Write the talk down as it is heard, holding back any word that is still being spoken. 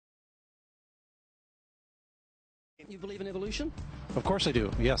You believe in evolution? Of course I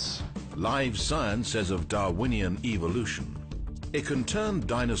do, yes. Live science says of Darwinian evolution, it can turn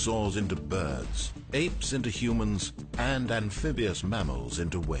dinosaurs into birds, apes into humans, and amphibious mammals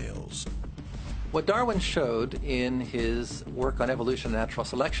into whales. What Darwin showed in his work on evolution and natural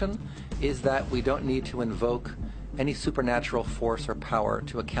selection is that we don't need to invoke any supernatural force or power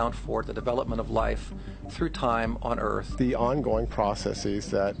to account for the development of life through time on Earth. The ongoing processes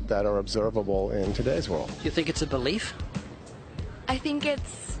that are observable in today's world. Do you think it's a belief? I think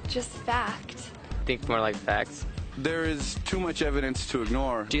it's just fact. I think more like facts. There is too much evidence to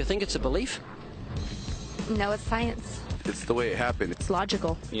ignore. Do you think it's a belief? No, it's science. It's the way it happened. It's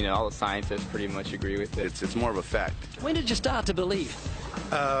logical. You know, all the scientists pretty much agree with it. It's more of a fact. When did you start to believe?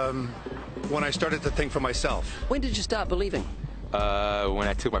 When I started to think for myself. When did you start believing? When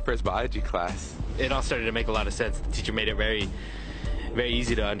I took my first biology class. It all started to make a lot of sense. The teacher made it very, very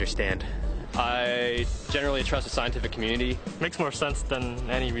easy to understand. I generally trust the scientific community. Makes more sense than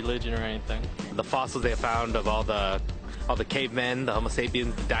any religion or anything. The fossils they found of all the cavemen, the Homo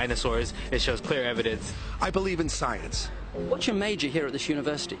sapiens, the dinosaurs, it shows clear evidence. I believe in science. What's your major here at this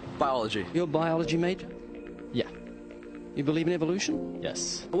university? Biology. Your biology major? Yeah. You believe in evolution?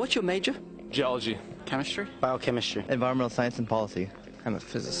 Yes. What's your major? Geology. Chemistry? Biochemistry. Environmental science and policy. I'm a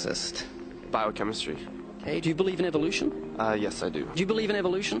physicist. Biochemistry. Okay, do you believe in evolution? Yes, I do. Do you believe in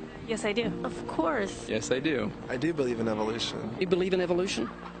evolution? Yes, I do. Of course. Yes, I do. I do believe in evolution. You believe in evolution?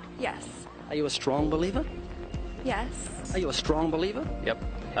 Yes. Are you a strong believer? Yes. Are you a strong believer? Yep.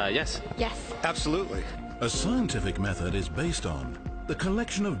 Yes. Yes. Absolutely. A scientific method is based on the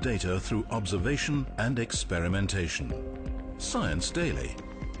collection of data through observation and experimentation. Science Daily.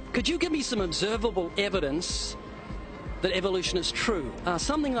 Could you give me some observable evidence that evolution is true?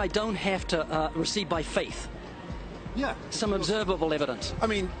 Something I don't have to receive by faith. Yeah. Some observable evidence. I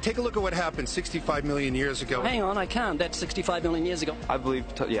mean, take a look at what happened 65 million years ago. Hang on, I can't. That's 65 million years ago. I believe,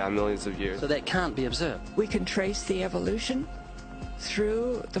 millions of years. So that can't be observed. We can trace the evolution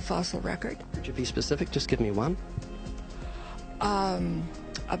through the fossil record. Could you be specific? Just give me one.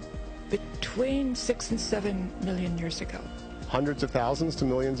 Between 6 and 7 million years ago. Hundreds of thousands to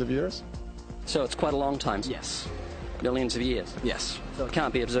millions of years? So it's quite a long time. Yes. Millions of years. Yes. So it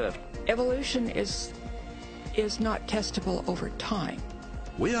can't be observed. Evolution is not testable over time.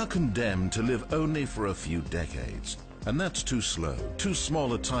 We are condemned to live only for a few decades, and that's too slow, too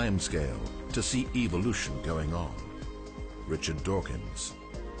small a time scale to see evolution going on. Richard Dawkins.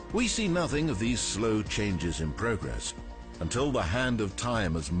 We see nothing of these slow changes in progress until the hand of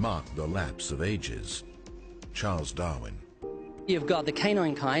time has marked the lapse of ages. Charles Darwin. You've got the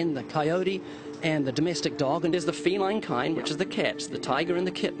canine kind, the coyote, and the domestic dog, and there's the feline kind, which is the cats, the tiger and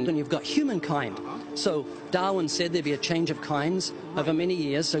the kitten, and you've got humankind. So Darwin said there'd be a change of kinds over many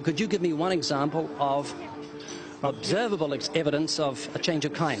years, so could you give me one example of observable evidence of a change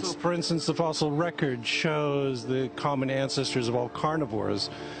of kinds? So, for instance, the fossil record shows the common ancestors of all carnivores,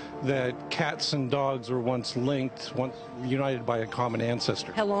 that cats and dogs were once linked, once united by a common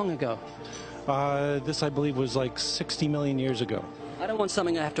ancestor. How long ago? This, I believe, was like 60 million years ago. I don't want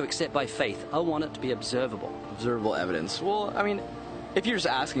something I have to accept by faith. I want it to be observable. Observable evidence. Well, I mean, if you're just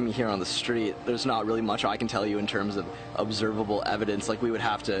asking me here on the street, there's not really much I can tell you in terms of observable evidence. Like, we would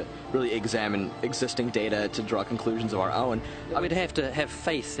have to really examine existing data to draw conclusions of our own. I would have to have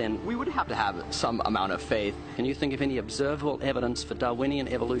faith then. We would have to have some amount of faith. Can you think of any observable evidence for Darwinian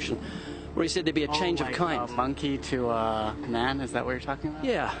evolution where he said there'd be a change of kinds? Monkey to man, is that what you're talking about?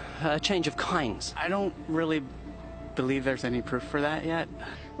 Yeah, a change of kinds. I don't really believe there's any proof for that yet.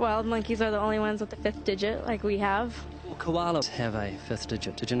 Well, monkeys are the only ones with the 5th digit, like we have. Well, koalas have a 5th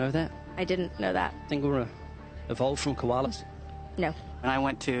digit. Did you know that? I didn't know that. Think we're evolved from koalas? No. When I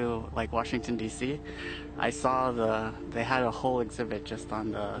went to, Washington, D.C., I saw they had a whole exhibit just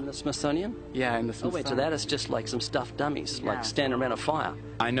on In the Smithsonian? Yeah, in the Oh, Smithsonian. wait, so that is just like some stuffed dummies, like standing around a fire.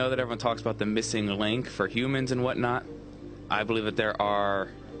 I know that everyone talks about the missing link for humans and whatnot. I believe that there are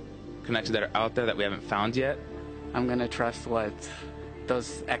connections that are out there that we haven't found yet. I'm going to trust what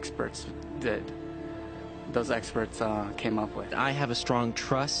those experts did. Those experts came up with. I have a strong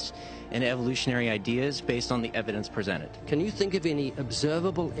trust in evolutionary ideas based on the evidence presented. Can you think of any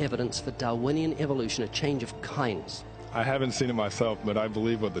observable evidence for Darwinian evolution, a change of kinds? I haven't seen it myself, but I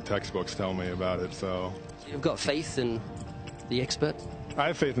believe what the textbooks tell me about it, so... You've got faith in the experts? I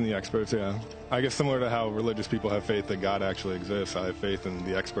have faith in the experts, yeah. I guess similar to how religious people have faith that God actually exists, I have faith in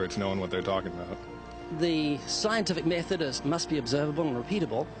the experts knowing what they're talking about. The scientific method must be observable and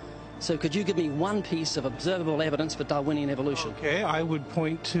repeatable. So could you give me one piece of observable evidence for Darwinian evolution? Okay, I would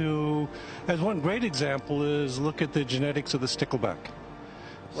point to, as one great example is look at the genetics of the stickleback.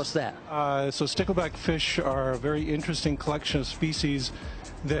 What's that? So stickleback fish are a very interesting collection of species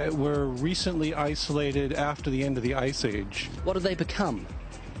that were recently isolated after the end of the Ice Age. What did they become?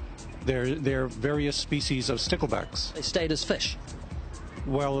 They're various species of sticklebacks. They stayed as fish.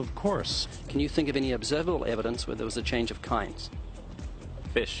 Well, of course. Can you think of any observable evidence where there was a change of kinds?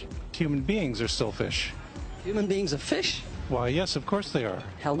 Fish. Human beings are still fish. Human beings are fish? Why, yes, of course they are.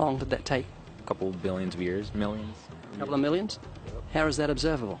 How long did that take? A couple of billions of years, millions. A couple of millions? How is that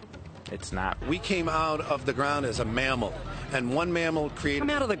observable? It's not. We came out of the ground as a mammal, and one mammal created... Come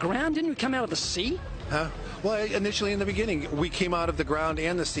out of the ground? Didn't we come out of the sea? Huh? Well, initially in the beginning, we came out of the ground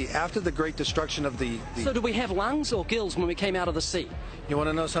and the sea. After the great destruction of the... So did we have lungs or gills when we came out of the sea? You want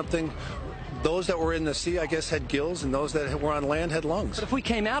to know something? Those that were in the sea, I guess, had gills, and those that were on land had lungs. But if we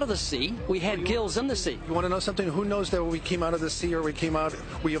came out of the sea, we had gills in the sea. You want to know something? Who knows that we came out of the sea or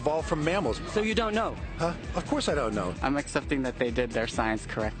we evolved from mammals? So you don't know? Huh? Of course I don't know. I'm accepting that they did their science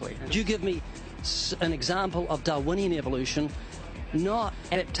correctly. Could you give me an example of Darwinian evolution, not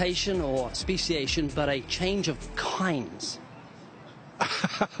adaptation or speciation, but a change of kinds?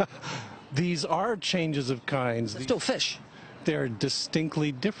 These are changes of kinds. They're still fish. They're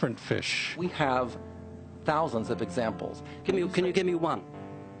distinctly different fish. We have thousands of examples. Can you give me one?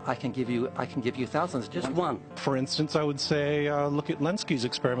 I can give you thousands. Just one. For instance, I would say look at Lenski's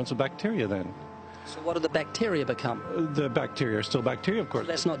experiments with bacteria then. So what did the bacteria become? The bacteria are still bacteria, of course.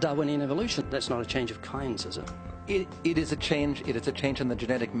 That's not Darwinian evolution. That's not a change of kinds, is it? It is a change. It is a change in the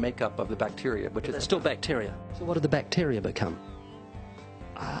genetic makeup of the bacteria, which is still bacteria. So what did the bacteria become?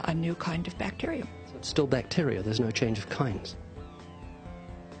 A new kind of bacteria. So it's still bacteria. There's no change of kinds.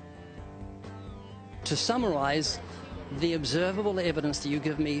 To summarize, the observable evidence that you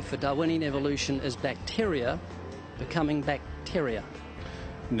give me for Darwinian evolution is bacteria becoming bacteria.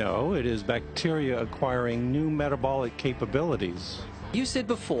 No, it is bacteria acquiring new metabolic capabilities. You said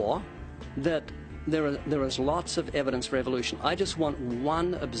before that there is lots of evidence for evolution. I just want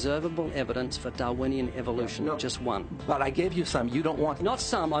one observable evidence for Darwinian evolution. No, just one. But I gave you some. You don't want... Not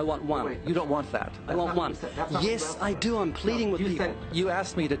some, I want one. Wait, you don't want that. I want one. Yes, I do. I'm pleading with people. You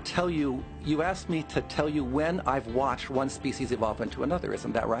asked me to tell you when I've watched one species evolve into another.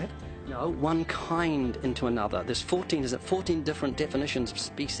 Isn't that right? No, one kind into another. There's 14 different definitions of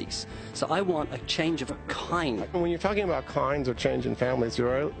species. So I want a change of kind. When you're talking about kinds or change in families,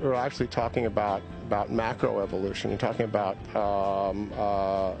 you're actually talking about macroevolution. You're talking about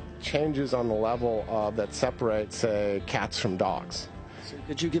changes on the level that separate, say, cats from dogs. So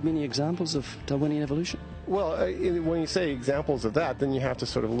could you give me any examples of Darwinian evolution? Well, when you say examples of that, then you have to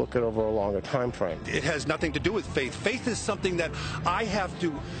sort of look at over a longer time frame. It has nothing to do with faith. Faith is something that I have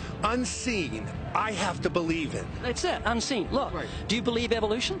to, unseen, I have to believe in. That's it, unseen. Look, right. Do you believe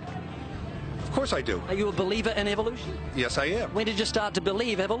evolution? Of course I do. Are you a believer in evolution? Yes, I am. When did you start to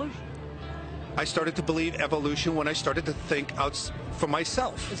believe evolution? I started to believe evolution when I started to think out for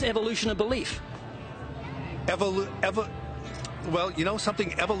myself. Is evolution a belief? Well, you know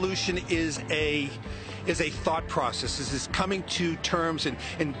something? Evolution is a thought process. This is coming to terms and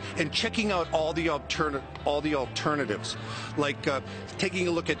checking out all the alternatives, like taking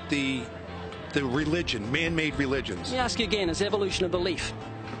a look at the religion, man-made religions. Let me ask you again: is evolution a belief?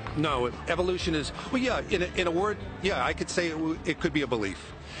 No, evolution is, well, yeah, in a word, yeah, I could say it could be a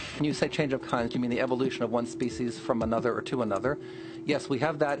belief. When you say change of kinds, you mean the evolution of one species from another or to another? Yes, we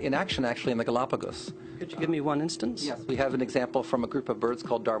have that in action, actually, in the Galapagos. Could you give me one instance? Yes, we have an example from a group of birds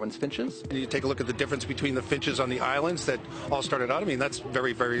called Darwin's finches. You take a look at the difference between the finches on the islands that all started out. I mean, that's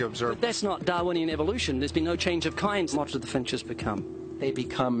very, very observable. But that's not Darwinian evolution. There's been no change of kinds. What did the finches become? They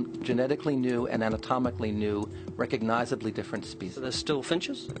become genetically new and anatomically new, recognizably different species. So there's still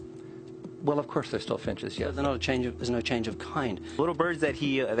finches? Well, of course, there's still finches. Yes. So there's no change of kind. Little birds that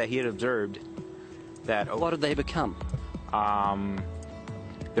he had observed. What did they become?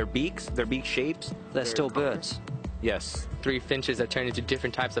 Their beak shapes. They're still birds. Yes. 3 finches that turn into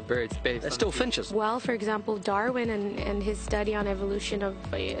different types of birds. They're still finches. Well, for example, Darwin and his study on evolution of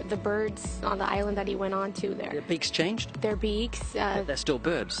the birds on the island that he went on to there. Their beaks changed? Their beaks. They're still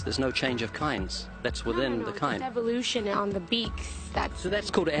birds. There's no change of kinds. That's within the kind. It's evolution on the beaks. So that's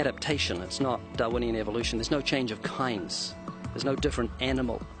called adaptation. It's not Darwinian evolution. There's no change of kinds. There's no different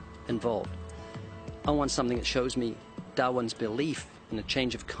animal involved. I want something that shows me Darwin's belief in a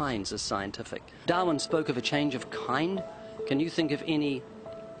change of kinds is scientific. Darwin spoke of a change of kind. Can you think of any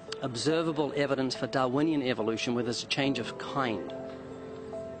observable evidence for Darwinian evolution where there's a change of kind?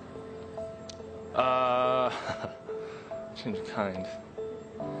 Change of kind.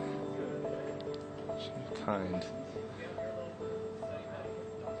 Change of kind.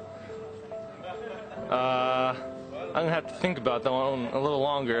 I'm gonna have to think about that one a little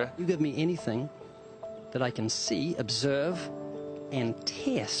longer. You give me anything that I can see, observe, and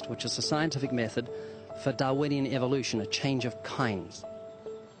test, which is a scientific method for Darwinian evolution, a change of kinds.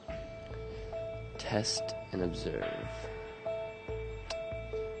 Test and observe.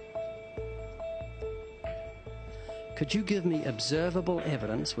 Could you give me observable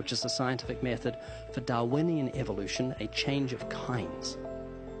evidence, which is the scientific method for Darwinian evolution, a change of kinds?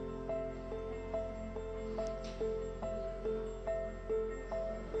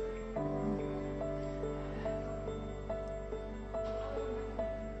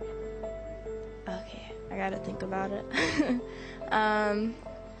 Okay, I gotta think about it.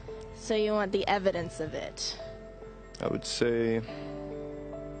 So you want the evidence of it? I would say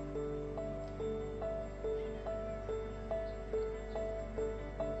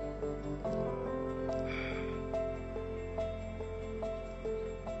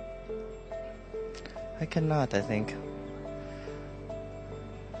I cannot, I think.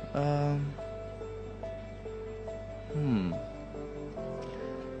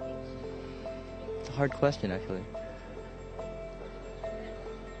 It's a hard question, actually.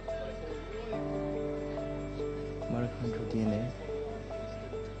 Mitochondrial DNA.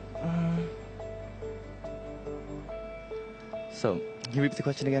 So, can you repeat the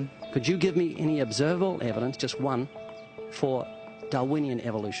question again? Could you give me any observable evidence, just one, for Darwinian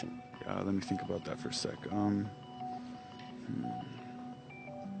evolution? Let me think about that for a sec.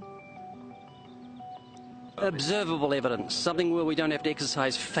 Observable evidence, something where we don't have to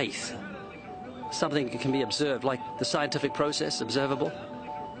exercise faith. Something that can be observed, like the scientific process, observable.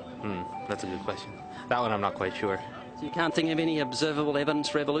 That's a good question. That one I'm not quite sure. So you can't think of any observable evidence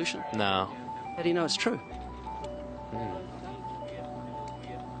for evolution? No. How do you know it's true?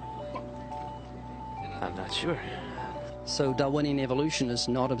 I'm not sure. So Darwinian evolution is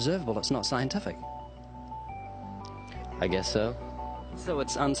not observable, it's not scientific. I guess so. So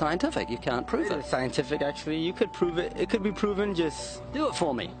it's unscientific, you can't prove it. It's scientific, actually. You could prove it. It could be proven, just... Do it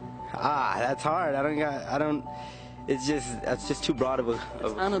for me. That's hard. That's just too broad of a...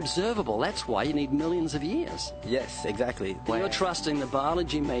 It's unobservable, that's why you need millions of years. Yes, exactly. You're trusting the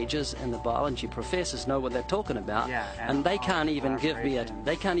biology majors and the biology professors know what they're talking about, and they can't even give me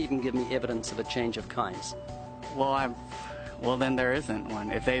evidence of a change of kinds. Well, then there isn't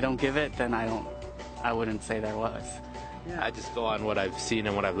one. If they don't give it, then I wouldn't say there was. Yeah. I just go on what I've seen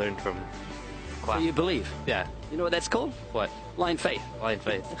and what I've learned from class. So you believe? Yeah. You know what that's called? What? Blind faith. Blind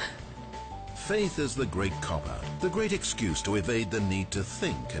faith. Faith is the great cop-out, the great excuse to evade the need to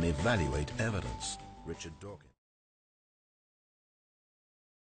think and evaluate evidence. Richard Dawkins.